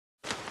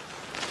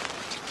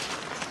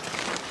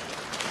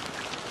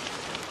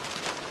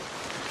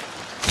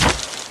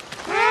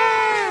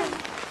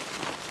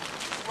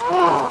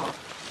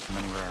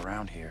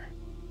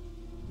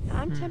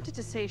tempted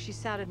to say she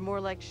sounded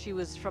more like she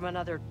was from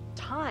another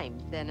time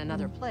than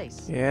another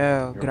place.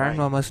 Yeah, You're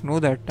Grandma right. must know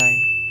that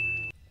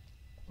time.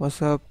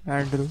 What's up,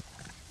 Andrew?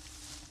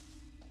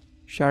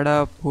 Shut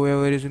up,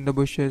 whoever is in the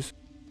bushes.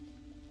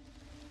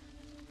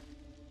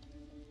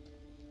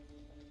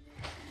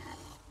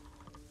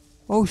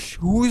 Oh,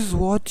 who is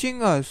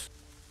watching us?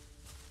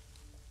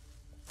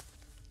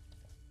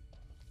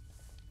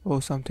 Oh,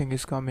 something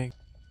is coming.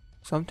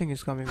 Something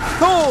is coming.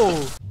 No!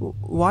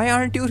 Why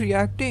aren't you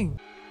reacting?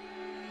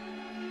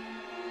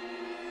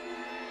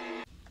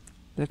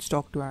 Let's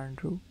talk to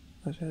Andrew.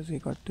 What has he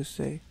got to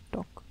say?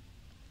 Talk.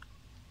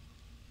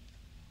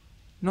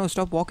 No,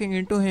 stop walking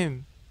into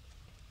him.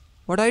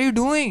 What are you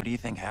doing? What do you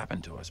think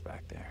happened to us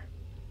back there?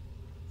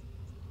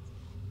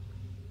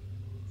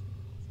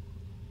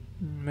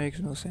 Makes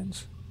no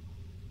sense.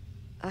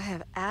 I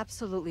have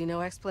absolutely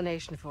no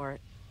explanation for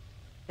it.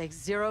 Makes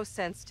zero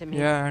sense to me.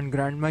 Yeah, and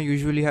Grandma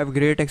usually have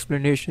great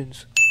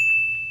explanations.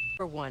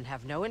 For one,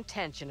 have no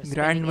intention of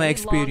Grandma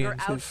spending any longer out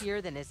experiences.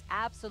 here than is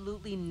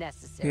absolutely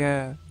necessary.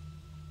 Yeah,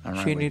 I'm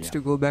right she with needs you.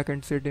 to go back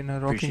and sit in a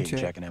rocking Appreciate you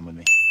chair. checking in with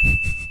me.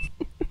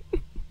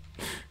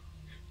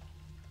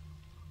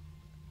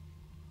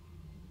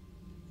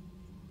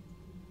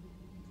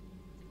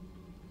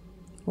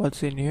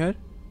 What's in here?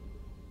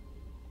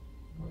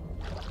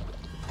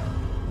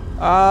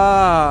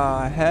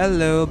 Ah,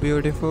 hello,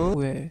 beautiful.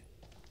 Wait.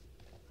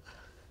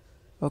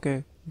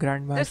 Okay,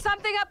 Grandma. There's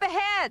something up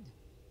ahead!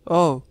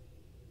 Oh,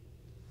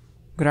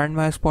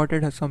 Grandma has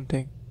spotted her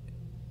something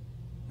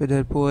with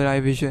her poor eye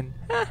vision.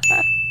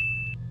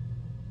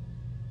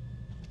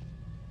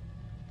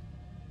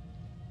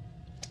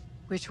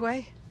 Which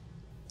way?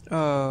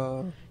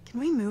 Can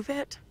we move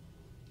it?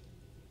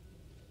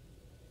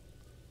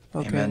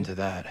 Okay. Amen to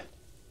that.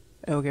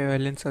 Okay,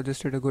 Ellen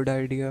suggested a good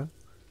idea.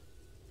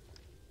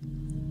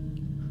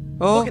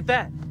 Oh, Look at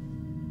that.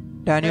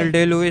 Daniel Hey,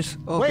 Day-Lewis.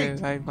 Okay,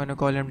 wait. I'm gonna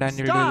call him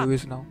Daniel Stop.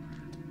 Day-Lewis now.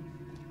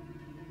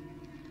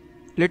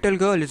 Little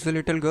girl, it's the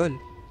little girl.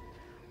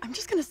 I'm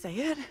just gonna say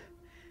it.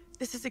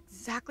 This is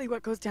exactly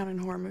what goes down in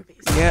horror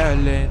movies. Yeah,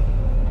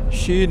 Ellen.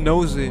 She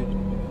knows it.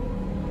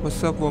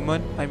 What's up,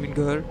 woman? I mean,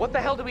 girl. What the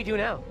hell do we do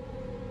now?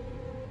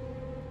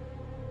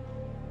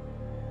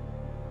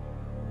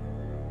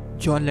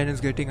 John Lennon's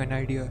getting an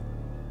idea.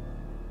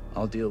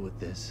 I'll deal with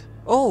this.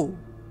 Oh,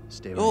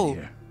 Stay right oh,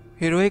 here.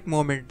 heroic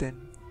moment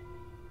then.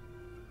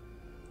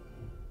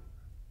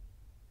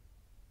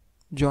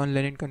 John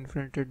Lennon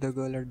confronted the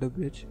girl at the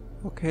bridge.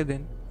 Okay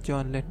then,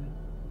 John Lennon.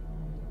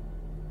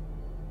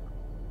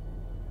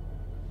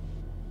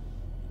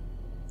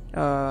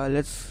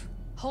 Let's.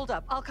 Hold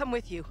up, I'll come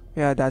with you.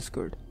 Yeah, that's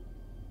good.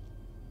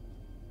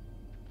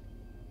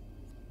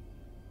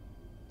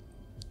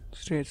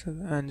 Straight, sir.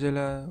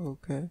 Angela.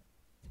 Okay.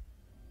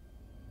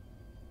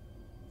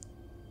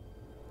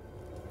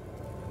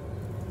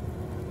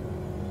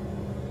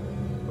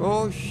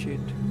 Oh shit.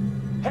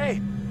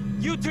 Hey,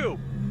 you two!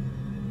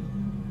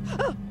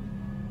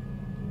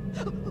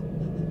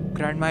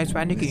 Grandma is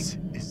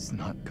panicking. This is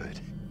not good.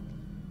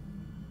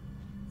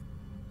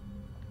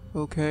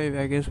 Okay,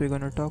 I guess we're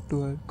gonna talk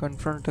to her.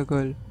 Confront the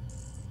girl.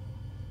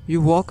 You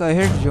walk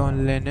ahead,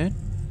 John Lennon.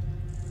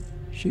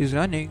 She's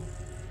running.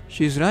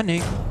 She's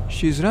running.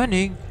 She's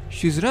running.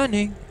 She's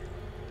running.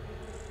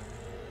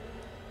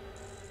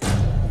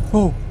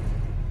 Oh.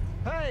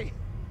 Hey!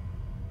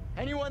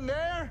 Anyone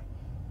there?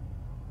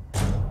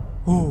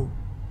 Oh.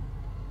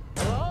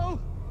 Hello?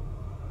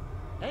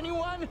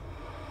 Anyone?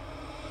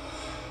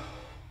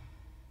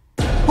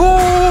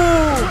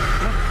 Oh!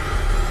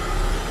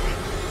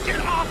 Get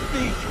off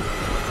me!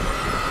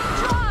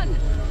 John!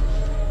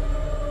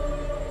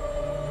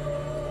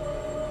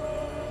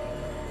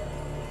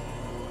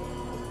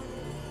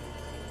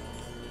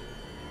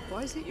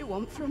 What is it you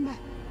want from me?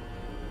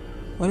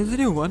 What is it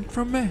you want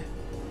from me?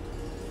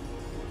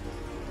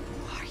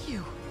 Who are you?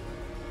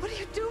 What are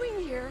you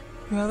doing here?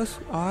 You have an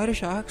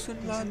Irish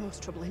accent, These are the man.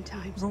 most troubling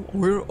times. From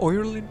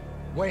Ireland.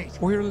 Wait,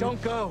 Ireland.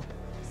 don't go.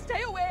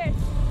 Stay away!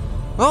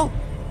 Oh!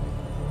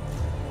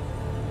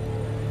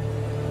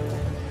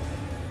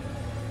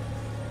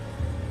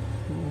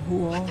 Who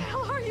What are? the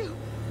hell are you?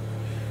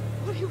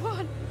 What do you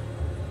want?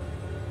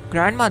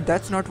 Grandma,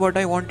 that's not what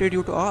I wanted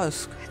you to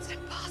ask. It's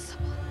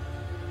impossible.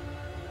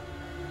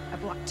 A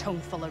black tongue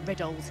full of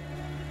riddles.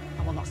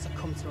 I will not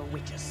succumb to a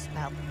witch's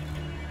spell.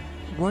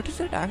 What is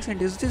that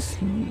accent? Is this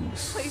Lord, I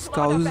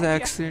Scouse beg ya.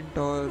 accent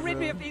or Rid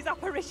me of these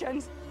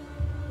apparitions.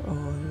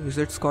 is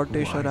it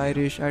Scottish Who or are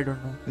you? Irish? I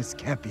don't know. This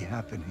can't be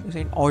happening. It's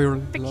in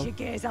Ireland. Fix love. your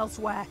gaze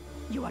elsewhere.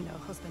 You are no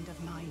husband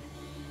of mine.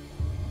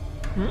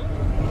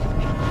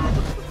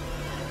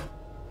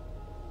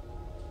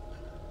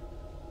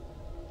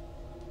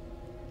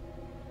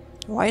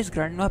 Why is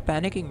Grandma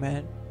panicking,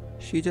 man?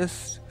 She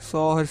just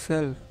saw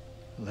herself.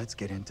 Let's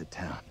get into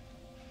town.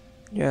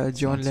 Yeah, It's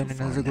John not so Lennon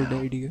has a far good now.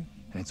 idea.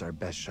 And it's our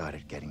best shot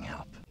at getting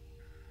help.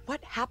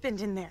 What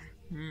happened in there?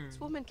 This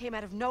woman came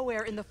out of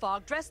nowhere in the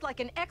fog, dressed like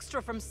an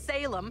extra from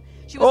Salem.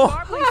 She was Oh.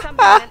 garbling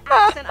something in an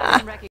accent I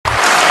didn't recognize.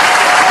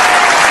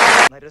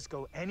 let us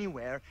go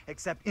anywhere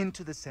except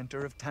into the center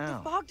of The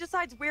town. fog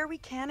decides where we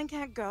can and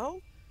can't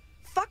go?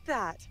 Fuck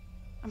that.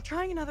 I'm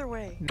trying another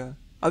way.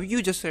 Yeah.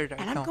 You just said right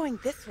And I'm now. going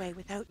this way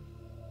without...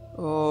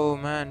 Oh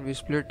man, we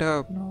split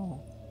up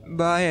now.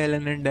 Bye,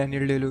 Ellen and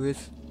Daniel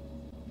Day-Lewis.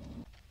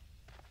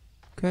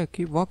 Okay,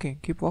 keep walking,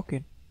 keep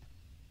walking.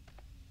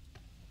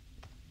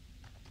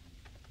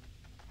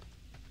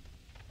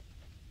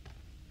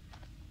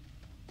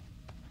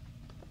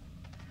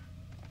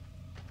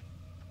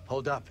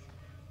 Hold up.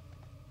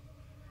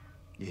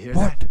 You hear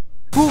What? that?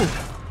 Who?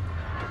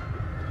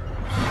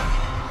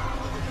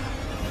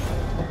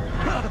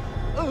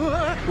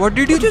 What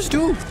did you just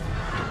do?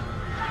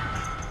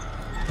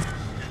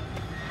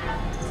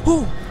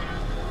 Oh!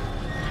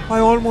 I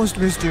almost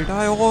missed it.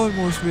 I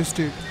almost missed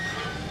it.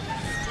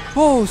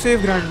 Oh,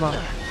 save Grandma.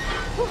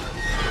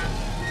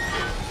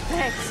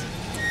 Thanks.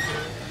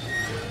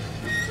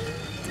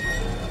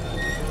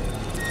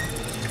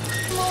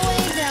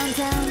 Way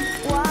downtown,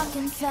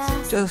 walking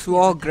fast. Just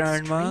walk,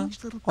 Grandma,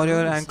 or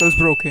your ankle's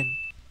broken.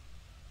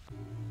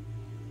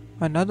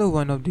 Another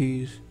one of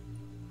these.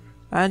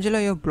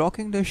 Angela, you're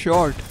blocking the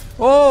shot.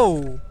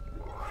 Oh!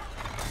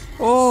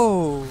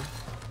 Oh!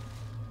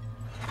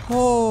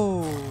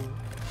 Oh!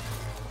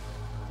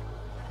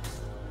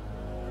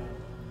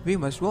 We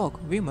must walk,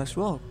 we must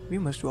walk, we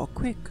must walk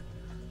quick.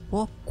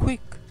 Walk quick.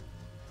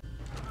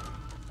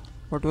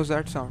 What was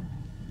that sound?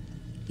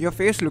 Your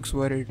face looks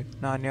worried,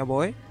 Narnia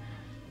boy.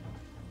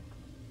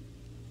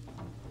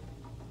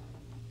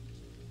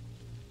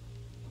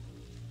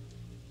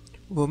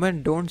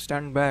 Woman, don't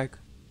stand back.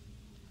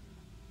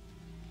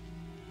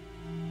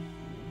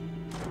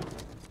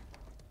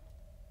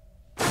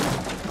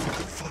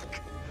 Fuck.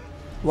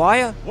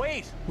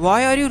 Wait!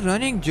 Why are you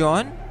running,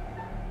 John?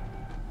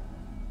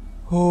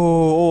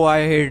 Oh,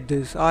 I hate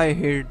this. I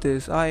hate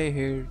this. I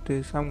hate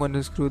this. I'm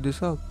gonna screw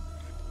this up.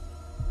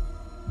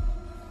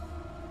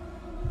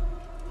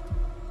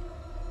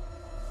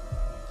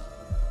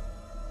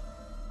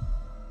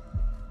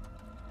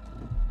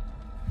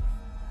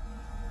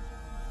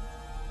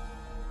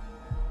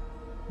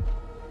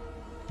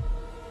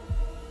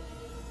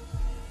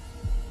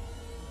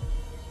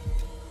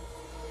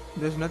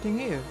 There's nothing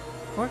here.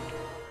 What?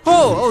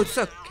 Oh, it's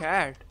a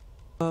cat.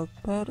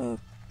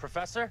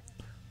 Professor?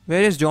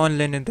 Where is John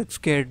Lennon, that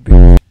scared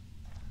bitch?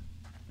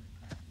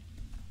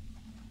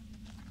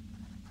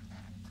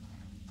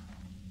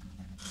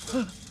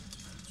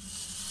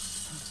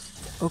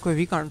 Okay,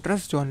 we can't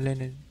trust John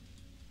Lennon.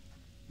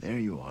 There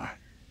you are.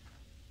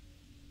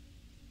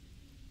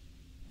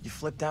 You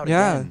flipped out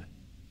Yeah. again.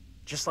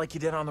 Just like you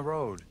did on the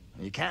road.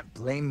 You can't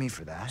blame me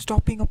for that.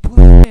 Stop being a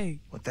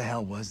pussy. What the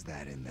hell was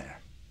that in there?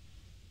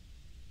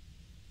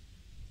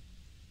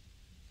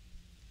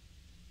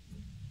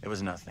 It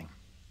was nothing.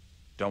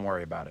 Don't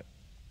worry about it.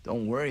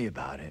 Don't worry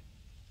about it.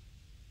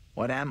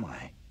 What am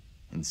I?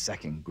 In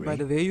second grade? By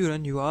the way you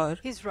run, you are.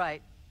 He's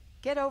right.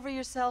 Get over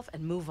yourself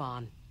and move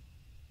on.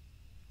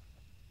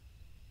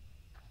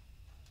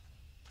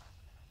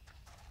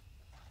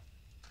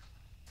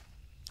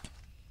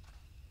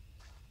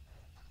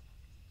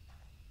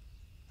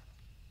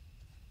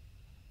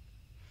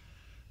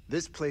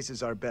 This place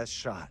is our best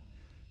shot.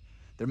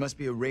 There must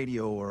be a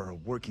radio or a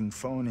working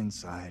phone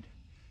inside.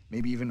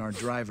 Maybe even our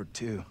driver,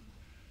 too.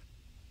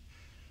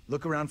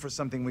 Look around for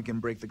something we can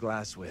break the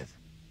glass with.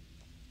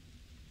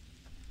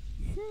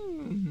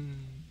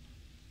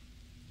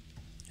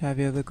 Have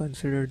you ever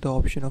considered the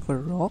option of a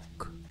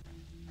rock?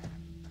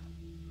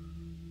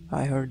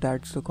 I heard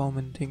that's the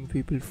common thing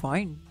people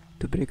find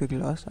to break a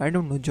glass. I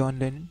don't know, John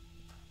Lennon.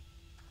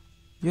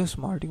 You're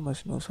smart, you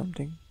must know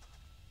something.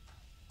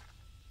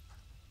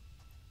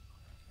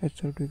 I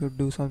thought we could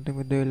do something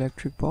with the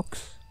electric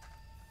box.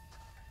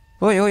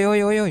 Oi, oi,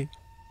 oi, oi, oi.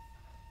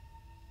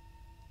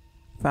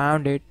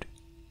 Found it.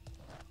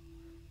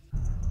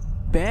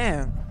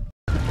 Bam.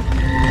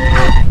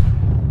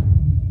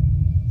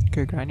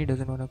 Okay, Granny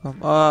doesn't wanna come.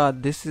 Ah,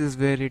 this is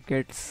where it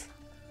gets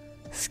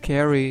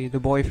scary. The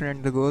boyfriend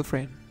and the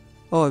girlfriend.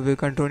 Oh, we're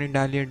controlling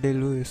Daniel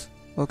Day-Lewis.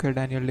 Okay,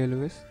 Daniel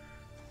Day-Lewis.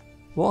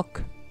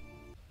 Walk.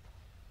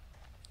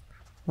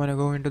 Wanna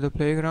go into the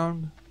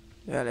playground?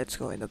 Yeah, let's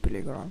go in the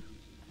playground.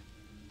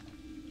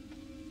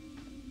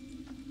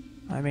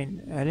 I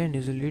mean, Ellen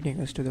is leading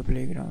us to the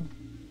playground.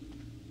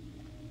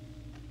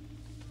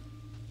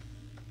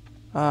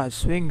 Ah,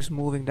 swings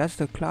moving. That's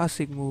the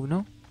classic move,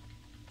 no?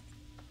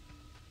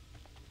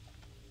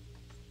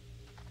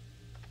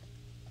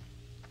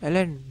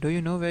 Ellen, do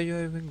you know where you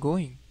are even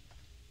going?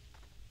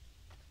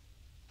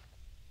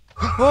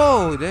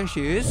 Oh, there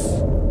she is.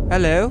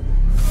 Hello.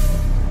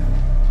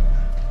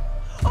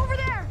 Over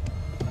there!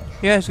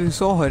 Yes, we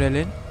saw her,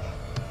 Ellen.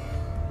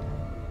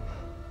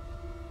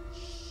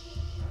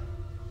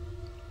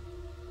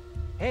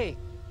 Hey,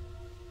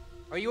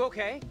 are you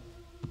okay?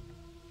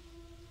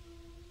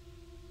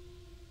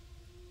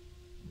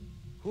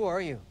 Who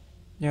are you?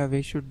 Yeah,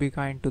 we should be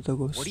kind to the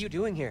ghost. What are you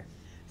doing here?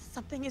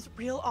 Something is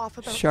real off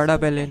about Shut this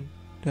up, whole thing. Ellen.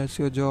 That's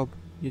your job.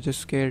 You're just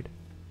scared.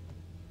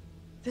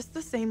 This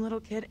the same little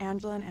kid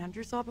Angela and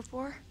Andrew saw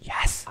before?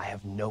 Yes. I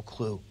have no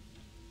clue.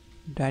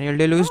 Daniel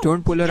Day-Lewis,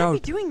 don't pull her you out.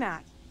 can't be doing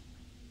that.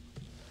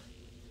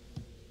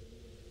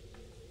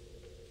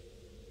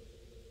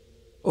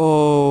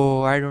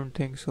 Oh, I don't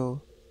think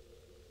so.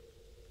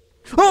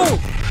 Oh!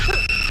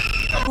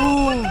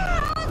 Oh!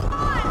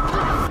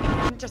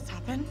 What just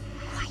happened?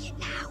 Quiet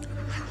now.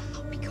 I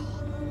will not be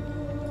caught.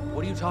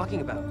 What are you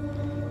talking about?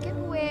 Get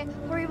away,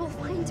 or he will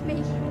find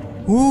me.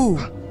 Ooh!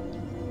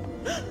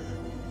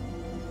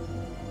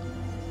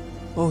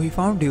 Oh, he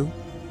found you.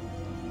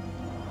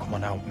 Come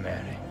on out,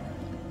 Mary.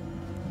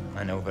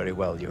 I know very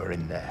well you're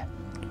in there.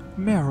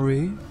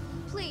 Mary,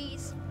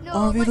 Please, no,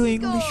 are we let the me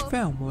English go.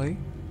 family?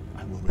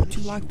 I will Would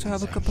you release like to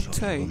have a once cup I'm of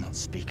sure you tea? will not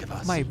speak of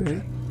our Maybe.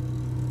 secret.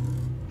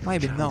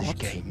 Maybe Childish not.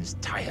 games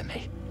tire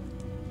me.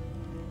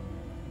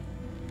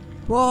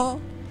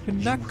 Well, you're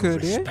You not will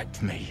good, eh?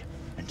 respect me,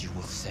 and you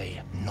will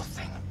say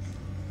nothing.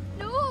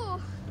 No.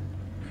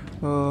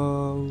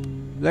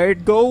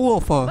 Let go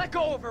of her. Let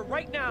go of her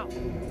right now!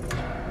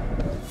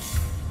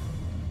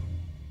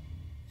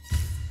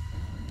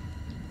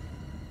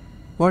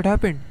 What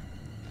happened?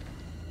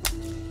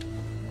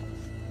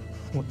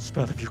 What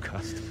spell have you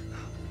cast?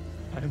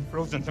 I am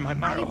frozen to my I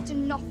marrow. have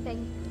done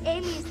nothing.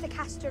 Amy is the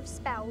caster of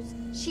spells.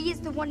 She is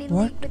the one in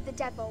What? league with the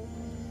devil.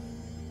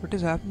 What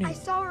is happening? I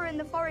saw her in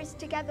the forest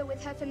together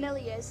with her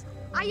familiars.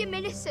 I am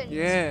innocent.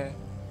 Yeah,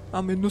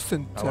 I'm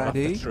innocent, I will have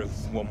the Daddy.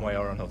 truth, one way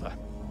or another.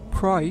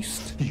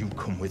 Christ. You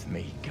come with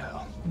me,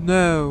 girl.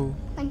 No.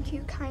 Thank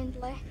you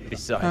kindly. Be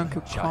silent, Thank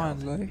you child.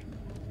 kindly.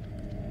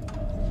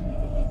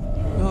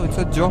 No, it's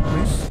a joke,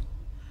 miss.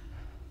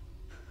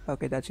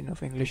 Okay, that's enough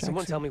Can English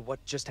someone tell accent. me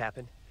what just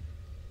happened?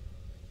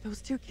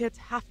 Those two kids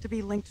have to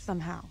be linked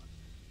somehow.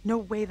 No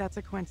way that's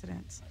a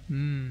coincidence.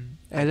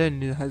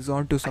 Ellen has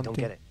on to I something. don't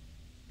get it.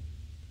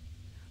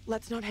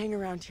 Let's not hang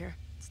around here.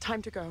 It's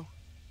time to go.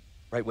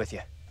 Right with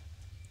you.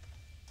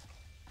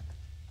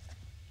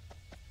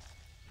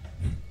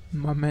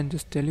 My man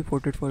just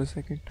teleported for a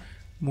second.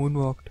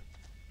 Moonwalked.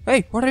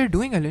 Hey, what are you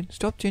doing, Ellen?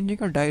 Stop changing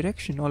your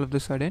direction all of a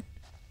sudden.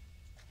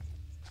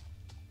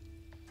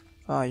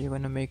 Ah, you're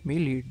gonna make me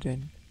lead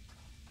then.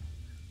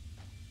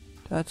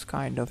 That's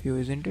kind of you,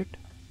 isn't it?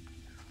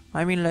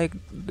 I mean, like,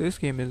 this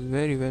game is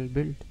very well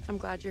built. I'm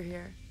glad you're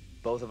here.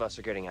 Both of us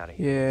are getting out of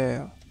here.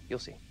 Yeah, You'll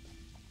see.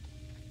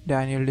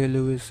 Daniel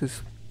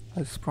Day-Lewis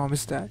has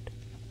promised that.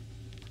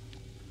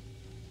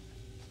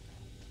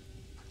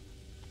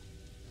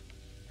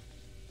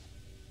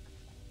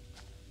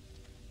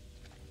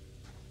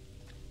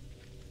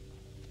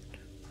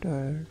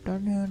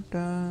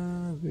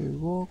 We're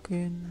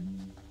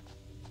walking.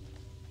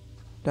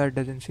 That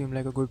doesn't seem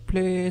like a good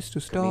place to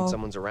Could mean stop.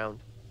 someone's around.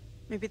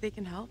 Maybe they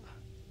can help.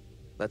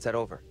 Let's head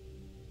over.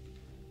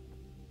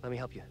 Let me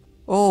help you.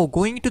 Oh,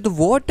 going into the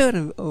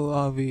water,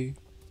 are we?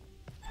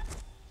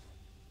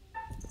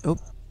 Oh.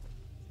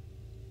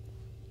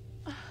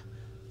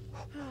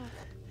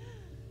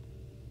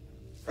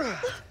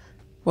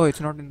 Oh,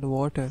 it's not in the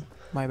water.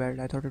 My bad,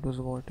 I thought it was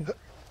water.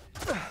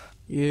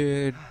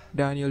 Yeah,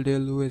 Daniel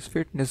Day-Lewis,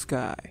 fitness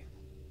guy.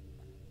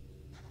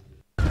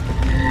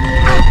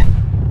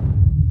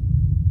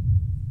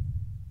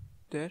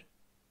 There?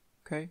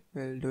 Okay,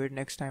 we'll do it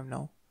next time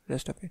now.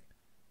 Rest of it.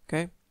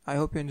 Okay, I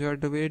hope you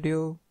enjoyed the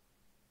video.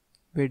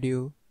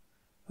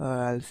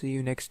 I'll see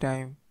you next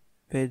time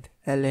with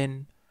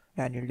Ellen,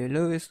 Daniel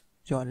Day-Lewis,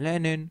 John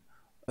Lennon,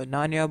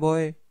 Narnia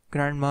Boy,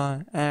 Grandma,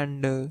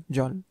 and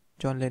John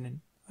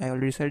Lennon. I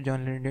already said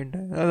John Lennon,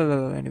 didn't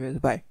I? Anyways,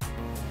 bye.